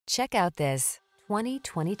Check out this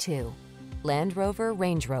 2022 Land Rover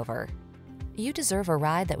Range Rover. You deserve a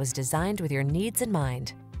ride that was designed with your needs in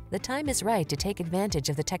mind. The time is right to take advantage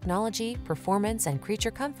of the technology, performance, and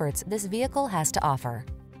creature comforts this vehicle has to offer.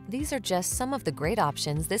 These are just some of the great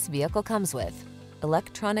options this vehicle comes with: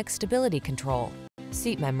 electronic stability control,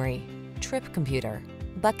 seat memory, trip computer,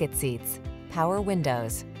 bucket seats, power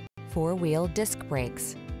windows, four-wheel disc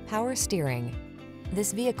brakes, power steering.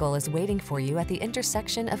 This vehicle is waiting for you at the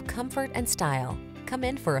intersection of comfort and style. Come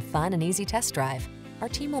in for a fun and easy test drive. Our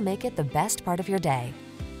team will make it the best part of your day.